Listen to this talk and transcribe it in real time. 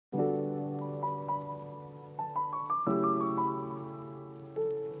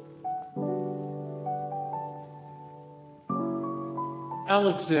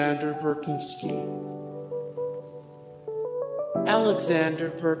Alexander Vertinsky. Alexander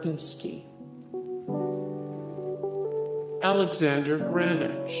Vertinsky. Alexander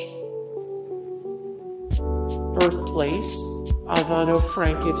Granish. Birthplace,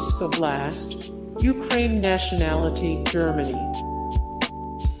 Ivano-Frankivsk Oblast, Ukraine. Nationality, Germany.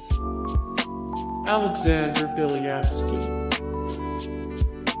 Alexander Bilyavsky.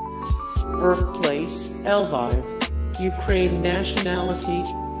 Birthplace, Lviv, Ukraine. Nationality,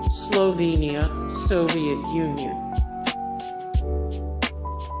 Slovenia, Soviet Union.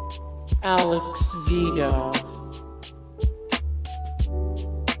 Alex Vidov.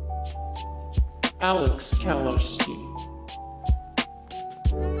 Alex Kalarski.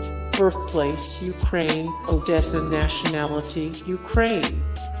 Birthplace, Ukraine, Odessa. Nationality, Ukraine.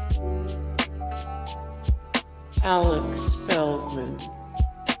 Alex Feldman.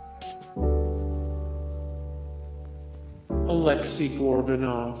 Alexei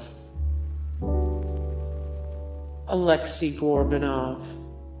Gorbanov. Alexei Gorbanov.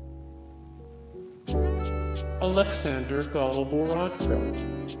 Alexander Goloborodko.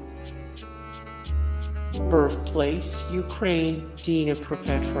 Birthplace, Ukraine,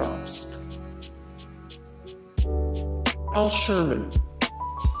 Dnipropetrovsk. Al Sherman.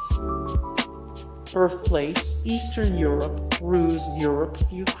 Birthplace, Eastern Europe, Rus Europe,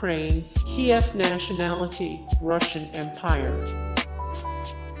 Ukraine, Kiev. Nationality, Russian Empire.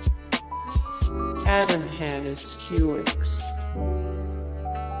 Adam Hannes QX.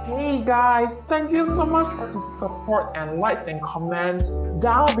 Hey guys, thank you so much for the support and likes and comments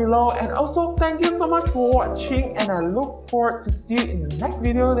down below, and also thank you so much for watching, and I look forward to see you in the next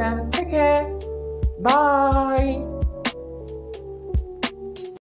video. Then take care, bye.